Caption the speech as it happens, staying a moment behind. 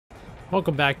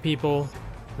Welcome back, people.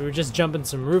 We were just jumping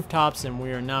some rooftops and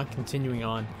we are now continuing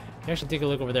on. You actually take a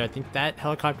look over there. I think that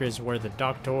helicopter is where the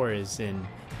doctor is in,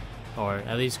 or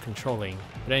at least controlling.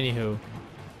 But anywho,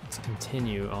 let's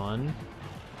continue on.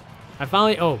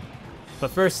 But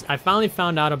first, I finally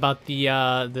found out about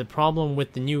the problem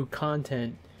with the new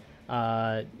content.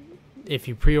 If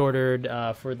you pre-ordered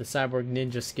for the Cyborg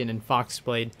Ninja skin in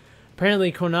Foxblade,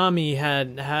 apparently Konami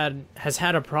has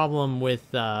had a problem with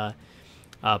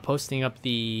posting up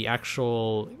the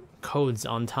actual codes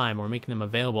on time or making them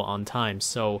available on time.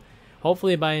 So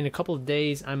hopefully in a couple of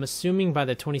days, I'm assuming by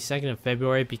the 22nd of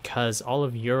February, because all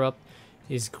of Europe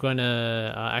is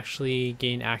gonna actually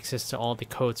gain access to all the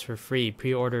codes for free,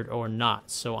 pre-ordered or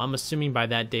not. So I'm assuming by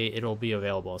that day it'll be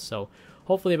available. So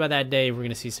hopefully by that day we're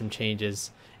gonna see some changes.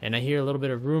 And I hear a little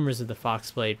bit of rumors of the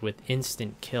Foxblade with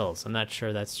instant kills. I'm not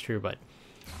sure that's true, but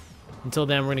until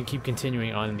then we're gonna keep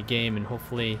continuing on in the game and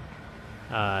hopefully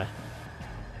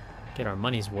get our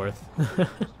money's worth.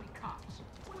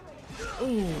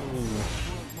 Ooh.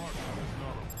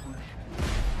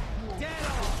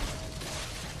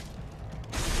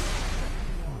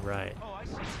 Right. Oh, I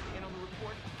see. And on the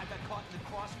report, I got caught in the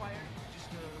crossfire.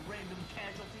 Just a random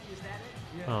casualty, is that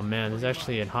it? Yeah. Oh man, there's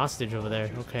actually a hostage over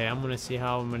there. Okay, I'm gonna see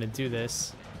how I'm gonna do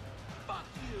this. Fuck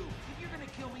you. If you're gonna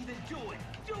kill me, then do it.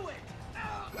 Do it.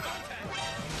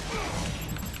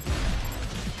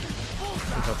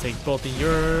 I think I'll take both of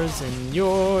yours and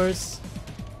yours.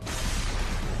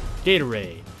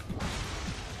 Gatorade.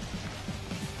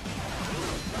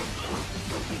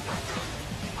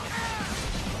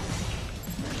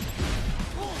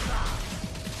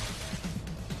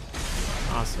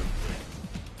 Awesome.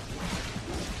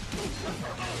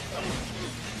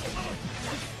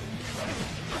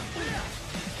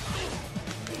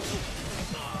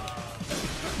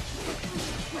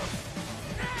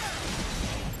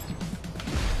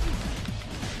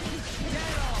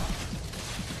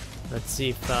 Let's see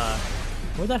if,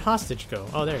 where'd that hostage go?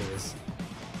 Oh, there he is.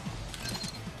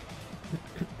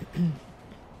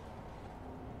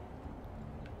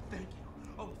 Thank you.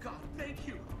 Oh, God, thank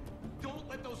you. Don't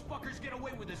let those fuckers get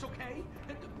away with this, okay?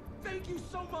 Thank you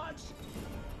so much.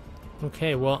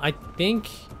 Okay, well, I think...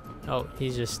 Oh,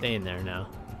 he's just staying there now.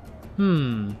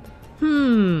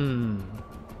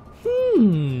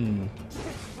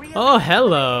 Oh,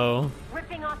 hello.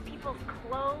 Ripping off people's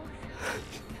clothes.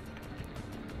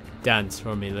 Dance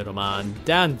for me, little man.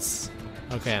 Dance!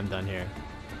 Okay, I'm done here.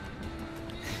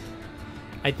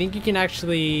 I think you can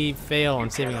actually fail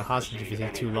on saving a hostage if you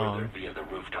take too long. Via the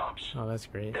rooftops. Oh, that's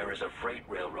great. There is a freight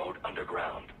railroad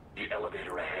underground. The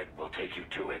elevator ahead will take you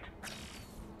to it.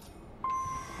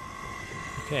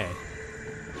 Okay.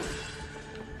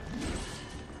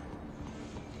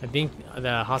 I think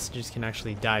the hostages can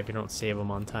actually die if you don't save them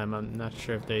on time. I'm not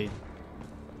sure if they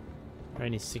are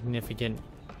any significant...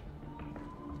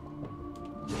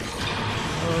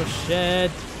 Oh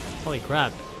shit! Holy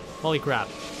crap. Holy crap.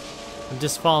 I'm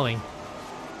just falling.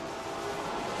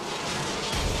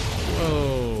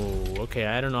 Whoa. Okay,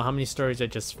 I don't know how many stories I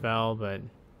just fell, but...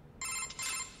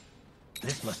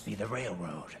 This must be the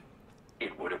railroad.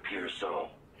 It would appear so.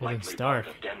 Everything's Likely dark.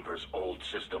 part of Denver's old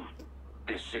system.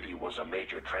 This city was a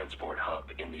major transport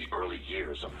hub in the early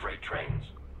years of freight trains.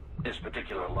 This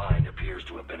particular line appears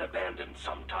to have been abandoned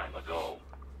some time ago.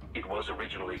 It was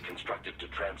originally constructed to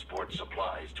transport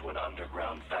supplies to an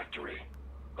underground factory.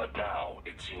 But now,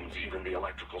 it seems even the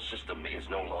electrical system is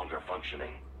no longer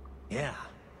functioning. Yeah,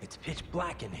 it's pitch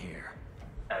black in here.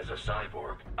 As a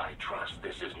cyborg, I trust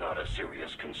this is not a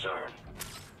serious concern.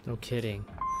 No kidding.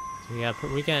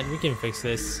 So we can fix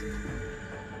this.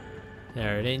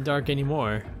 There, it ain't dark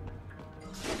anymore.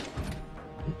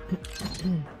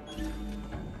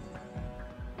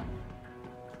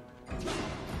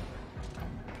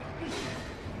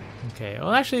 Okay,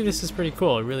 well actually this is pretty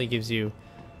cool. It really gives you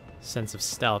a sense of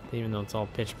stealth, even though it's all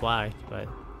pitch black, but...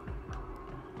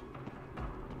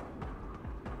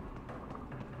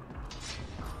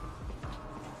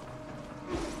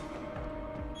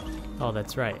 Oh,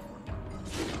 that's right.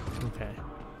 Okay,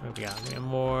 what we got? We got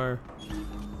more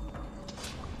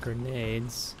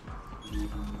grenades.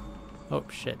 Oh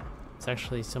shit, it's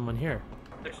actually someone here.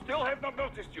 They still have not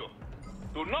noticed you.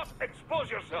 Do not expose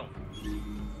yourself.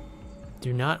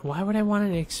 Do not. Why would I want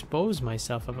to expose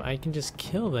myself if I can just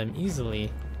kill them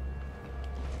easily?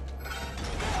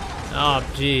 Oh,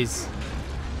 jeez.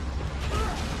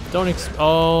 Don't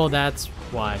oh, that's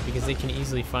why. Because they can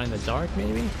easily find the dark,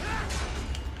 maybe?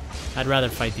 I'd rather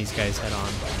fight these guys head on.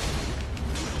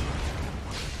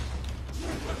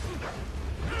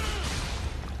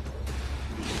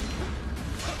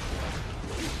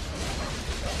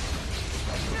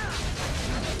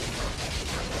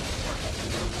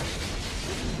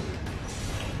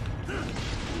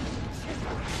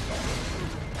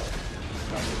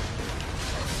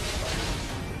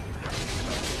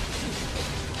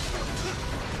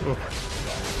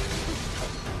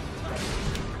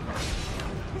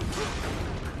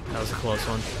 That was a close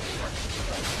one.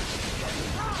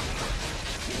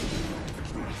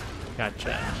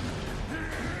 Gotcha.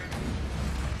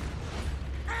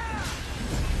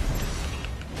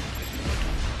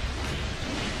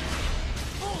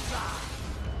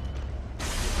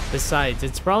 Besides,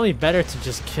 it's probably better to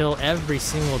just kill every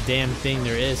single damn thing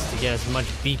there is to get as much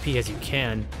BP as you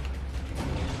can.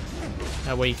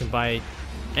 That way you can buy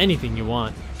anything you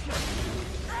want.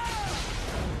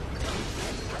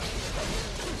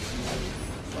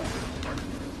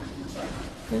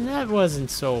 And that wasn't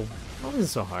so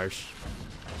harsh.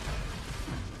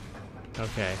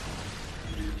 Okay.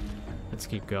 Let's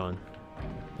keep going.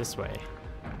 This way.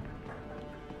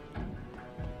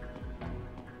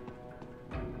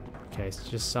 Okay, so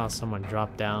just saw someone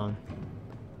drop down.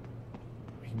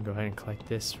 We can go ahead and collect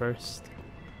this first.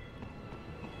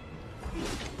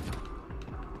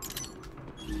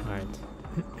 Alright.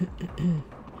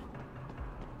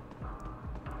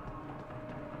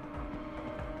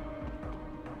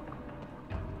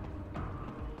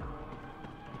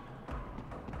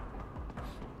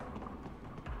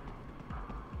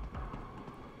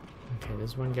 Okay,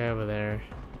 there's one guy over there.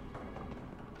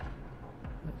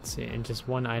 Let's see, and just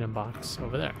one item box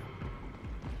over there.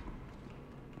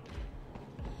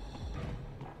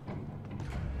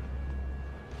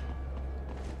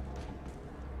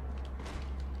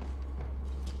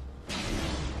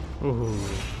 Ooh.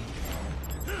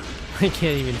 I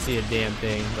can't even see a damn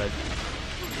thing, but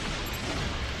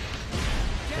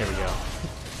there we go.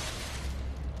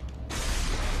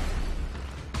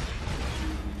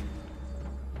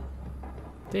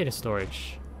 Data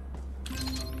storage. I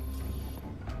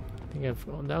think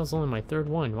that was only my third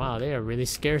one. Wow, they are really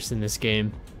scarce in this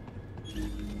game.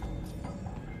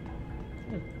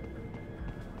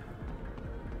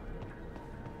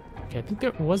 Okay, I think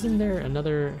there wasn't there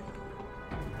another.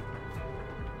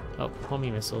 Oh,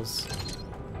 homing missiles.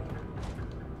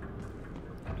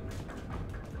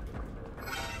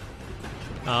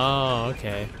 Oh,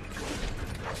 okay.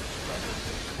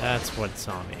 That's what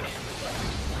saw me.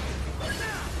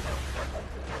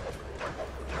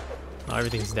 Oh,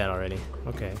 everything's dead already.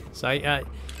 Okay, so I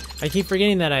keep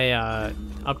forgetting that I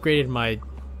upgraded my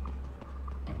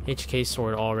HK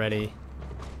sword already.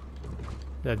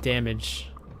 The damage.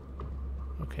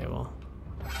 Okay, well,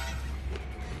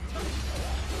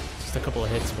 just a couple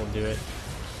of hits will do it.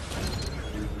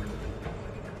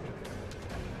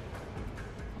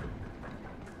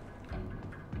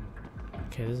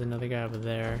 Okay, there's another guy over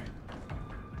there.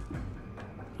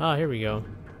 Oh, here we go.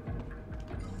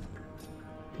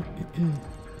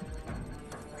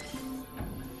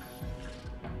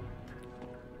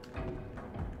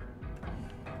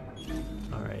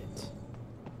 All right.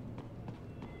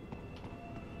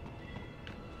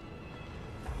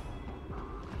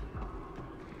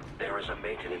 There is a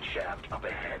maintenance shaft up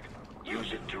ahead.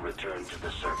 Use it to return to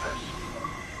the surface.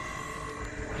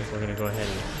 I think we're gonna go ahead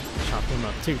and chop him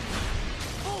up too.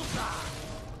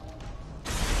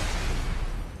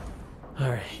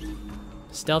 Alright.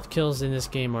 Stealth kills in this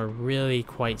game are really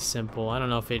quite simple. I don't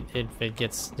know if it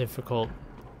gets difficult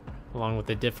along with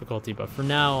the difficulty, but for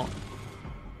now...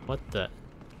 What the...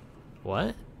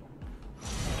 What?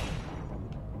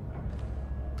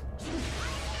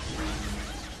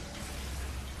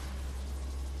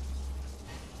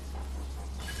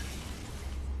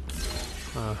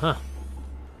 Uh-huh.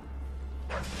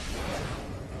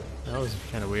 That was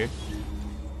kind of weird.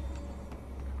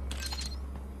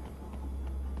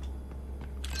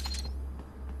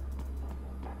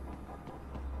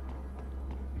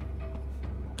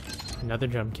 Another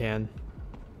drum can.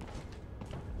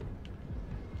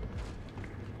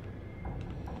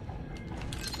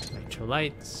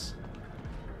 Electrolytes.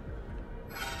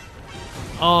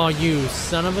 Oh, you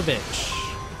son of a bitch.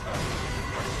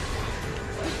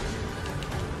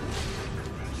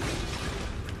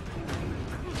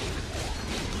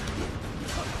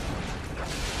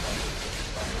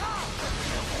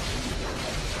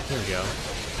 Here we go.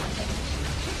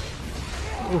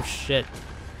 Oh shit.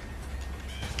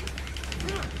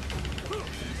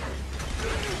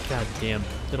 God damn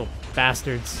little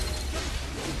bastards.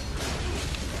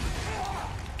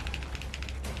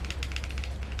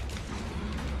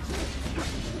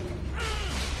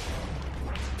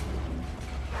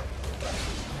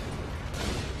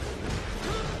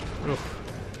 Oof.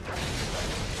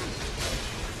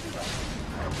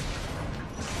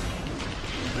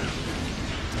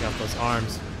 Take out those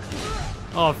arms.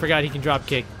 Oh, I forgot he can drop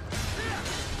kick.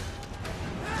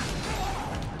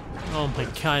 Oh my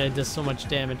god, it does so much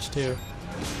damage too.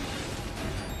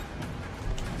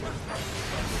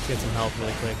 Let's get some health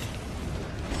really quick.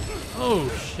 Oh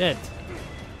shit.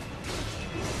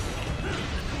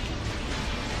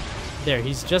 There,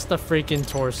 he's just a freaking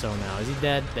torso now. Is he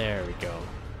dead? There we go.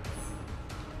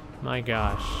 My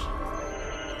gosh.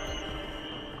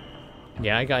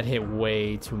 Yeah, I got hit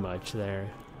way too much there.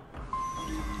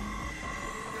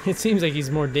 It seems like he's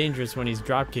more dangerous when he's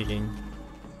drop kicking.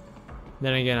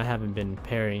 Then again, I haven't been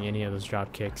parrying any of those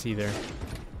drop kicks either.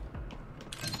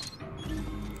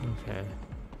 Okay.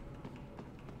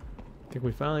 I think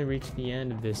we finally reached the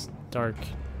end of this dark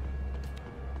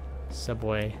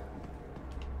subway.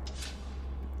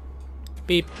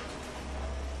 Beep.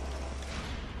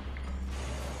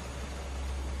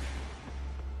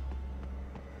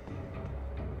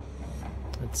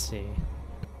 Let's see.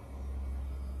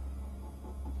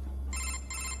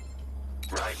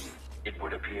 Raiden, it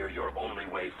would appear your only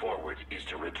way forward is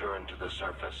to return to the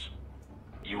surface.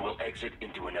 You will exit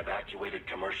into an evacuated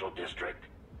commercial district.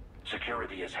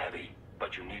 Security is heavy,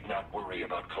 but you need not worry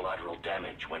about collateral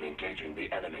damage when engaging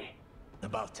the enemy.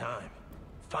 About time.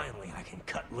 Finally, I can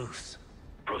cut loose.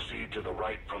 Proceed to the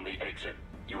right from the exit.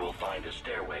 You will find a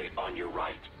stairway on your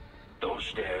right. Those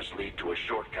stairs lead to a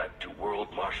shortcut to World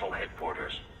Marshal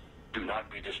Headquarters. Do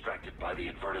not be distracted by the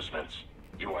advertisements.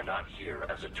 You are not here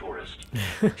as a tourist.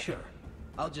 Sure.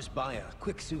 I'll just buy a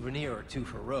quick souvenir or two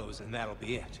for Rose, and that'll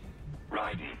be it.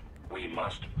 Raiden, we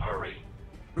must hurry.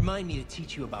 Remind me to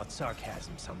teach you about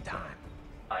sarcasm sometime.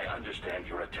 I understand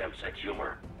your attempts at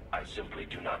humor. I simply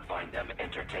do not find them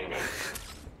entertaining.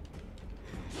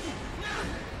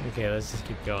 Okay, let's just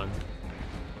keep going.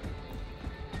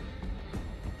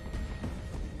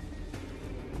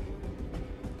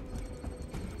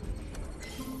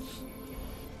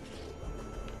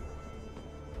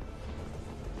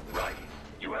 Raiden,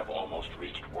 you have almost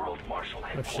reached World Marshal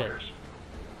Headquarters.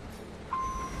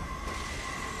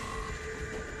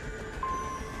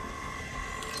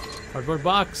 Cardboard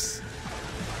box.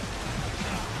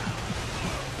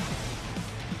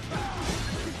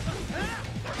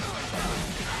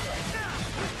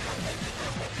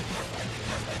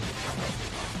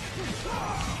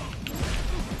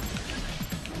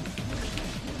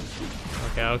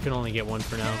 Okay, I can only get one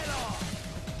for now.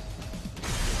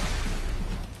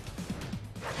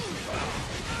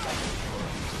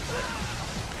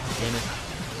 Damn it.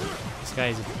 This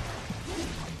guy's...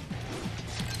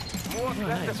 Oh,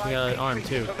 nice. We got an arm,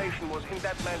 too. Was in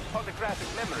that man's photographic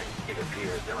memory. It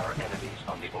appears there are enemies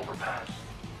on the overpass.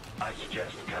 I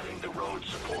suggest cutting the road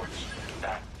supports.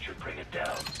 That should bring it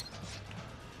down.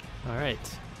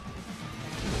 Alright.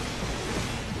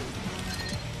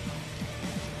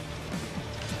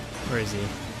 Where is he?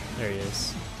 There he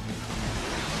is.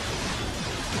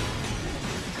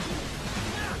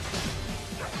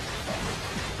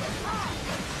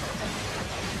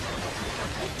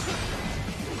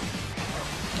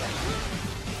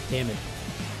 Damn it.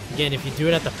 Again, if you do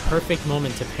it at the perfect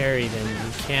moment to parry, then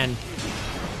you can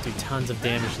do tons of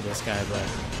damage to this guy, but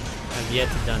I've yet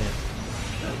to done it.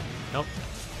 Nope.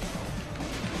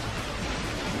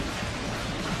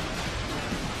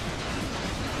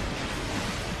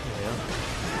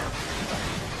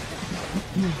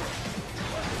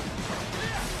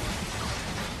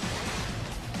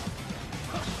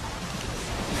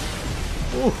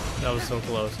 Ooh, that was so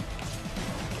close.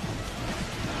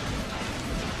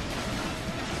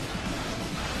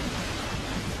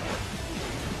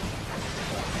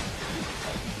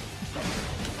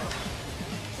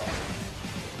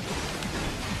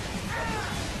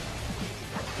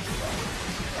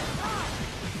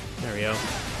 There we go.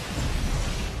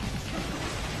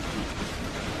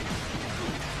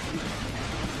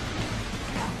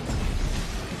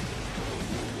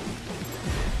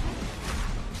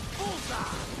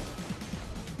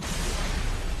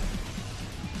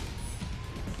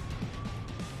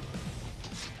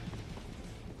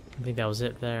 I think that was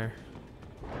it there.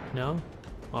 No?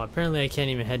 Well, apparently I can't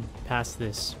even head past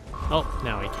this. Oh,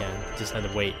 now I can. Just had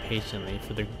to wait patiently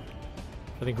for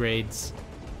the grades.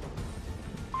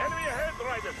 Enemy ahead,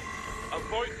 Raiden.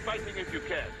 Avoid fighting if you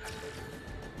can.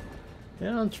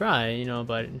 Yeah, I'll try, you know,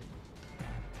 but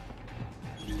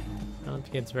I don't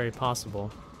think it's very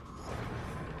possible.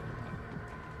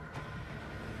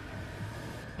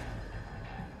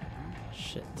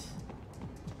 Shit.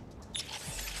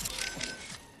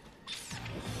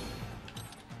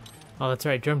 Oh, that's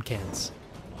right, drum cans.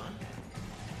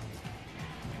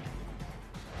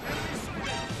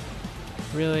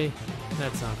 Really?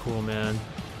 That's not cool, man.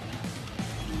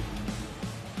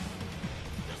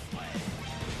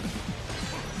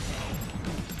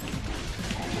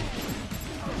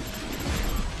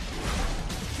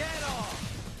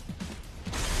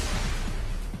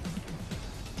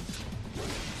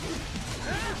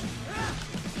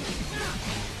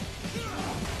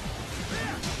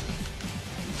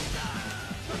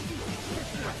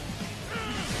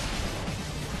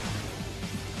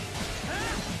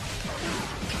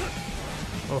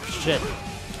 Oh shit.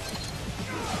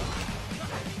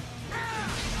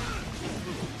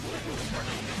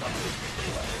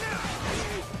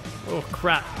 Oh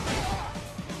crap.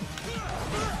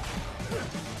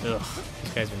 Ugh,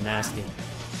 these guys are nasty.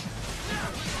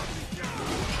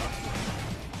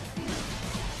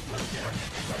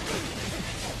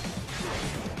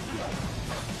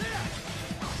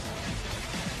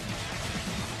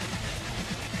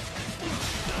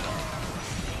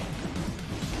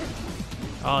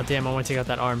 Oh damn, I want to take out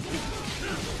that arm.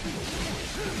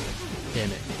 Damn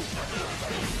it.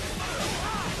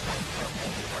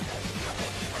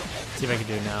 See if I can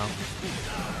do it now.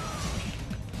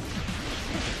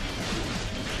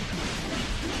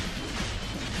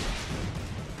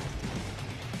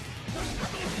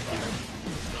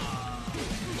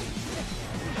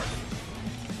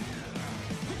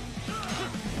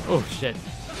 Oh shit.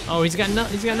 Oh, he's got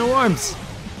no arms.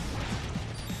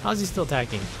 How's he still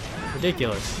attacking?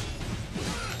 Ridiculous.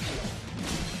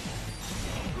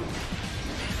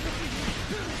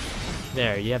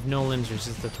 There, you have no limbs, it's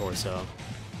just the torso.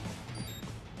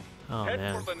 Oh Head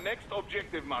man. for the next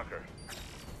objective marker.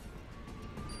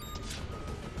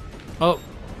 Oh,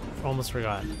 almost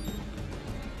forgot.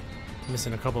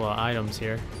 Missing a couple of items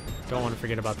here. Don't want to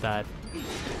forget about that.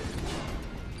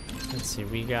 Let's see,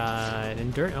 we got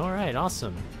endurance. All right,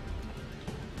 awesome.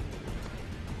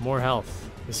 More health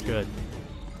is good.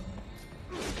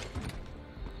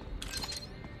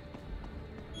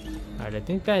 All right, I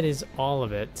think that is all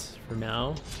of it for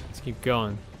now. Let's keep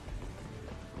going.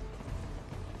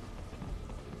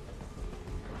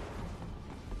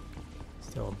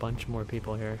 Still a bunch more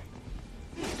people here.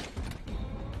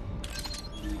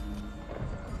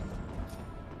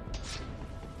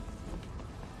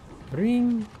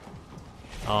 Ring.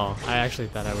 Oh, I actually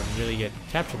thought I would really get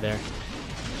captured there.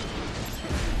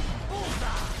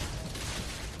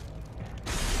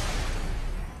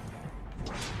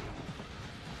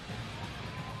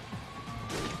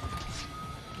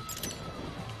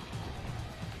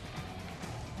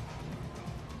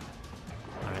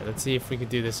 Alright, let's see if we can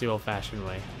do this the old-fashioned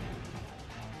way.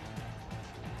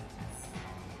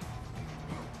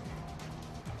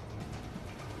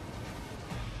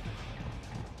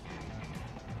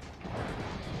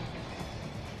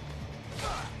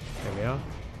 There we go.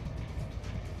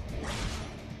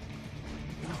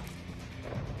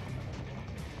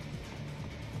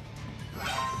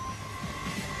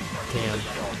 Damn.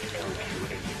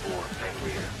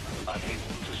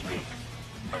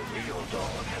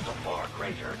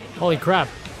 Holy crap.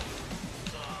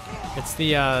 It's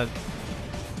the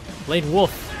Blade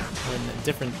Wolf in a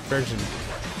different version.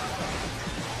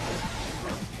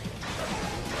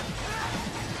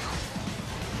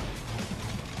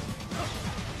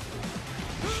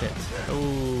 Shit.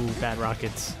 Oh, bad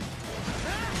rockets.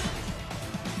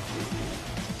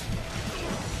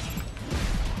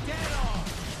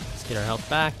 Let's get our health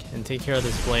back and take care of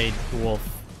this Blade Wolf,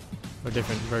 or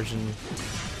different version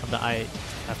of the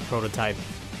IF prototype.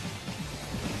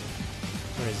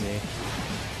 Where is he?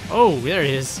 Oh, there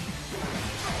he is.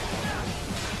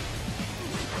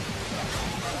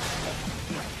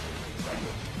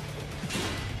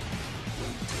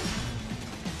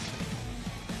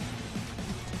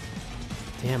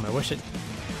 Damn, I wish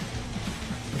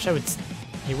I would.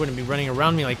 He wouldn't be running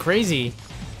around me like crazy.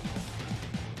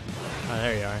 Oh,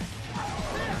 there you are.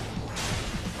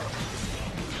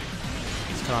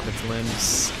 Let's cut off its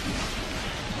limbs.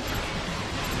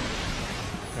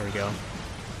 There we go.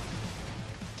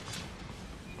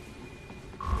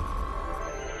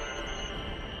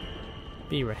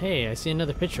 Hey, I see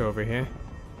another picture over here.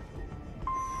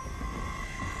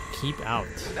 Keep out.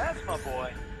 That's my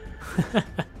boy.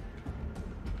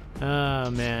 Oh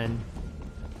man.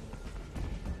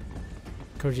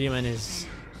 Kojima and his.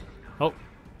 Oh.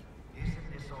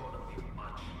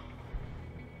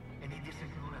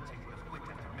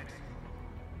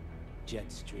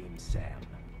 Jetstream Sam.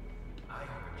 I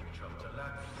heard you jumped a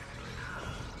lot.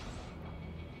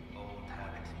 Old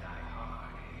habits die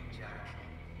hard, eh, Jack?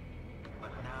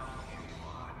 But now here you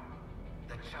are,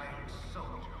 the giant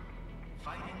soldier,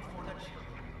 fighting for the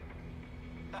children.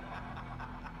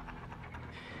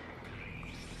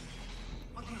 Please,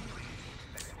 what do you really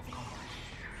expect to accomplish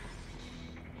here?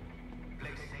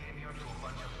 Play savior to a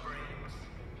bunch of brains?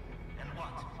 And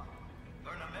what?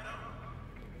 Earn a medal?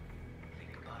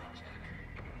 Think about it, Jack.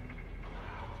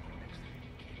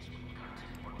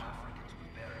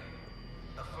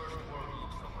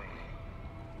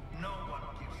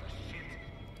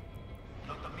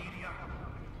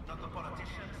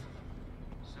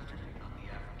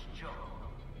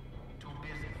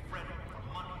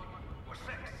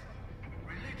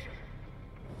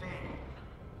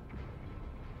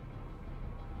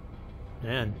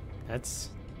 Man, that's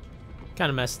kind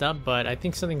of messed up, but I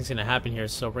think something's gonna happen here,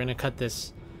 so we're gonna cut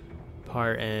this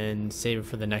part and save it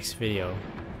for the next video.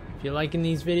 If you're liking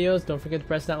these videos, don't forget to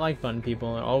press that like button,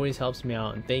 people. It always helps me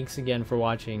out, and thanks again for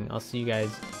watching. I'll see you guys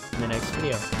in the next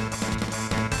video.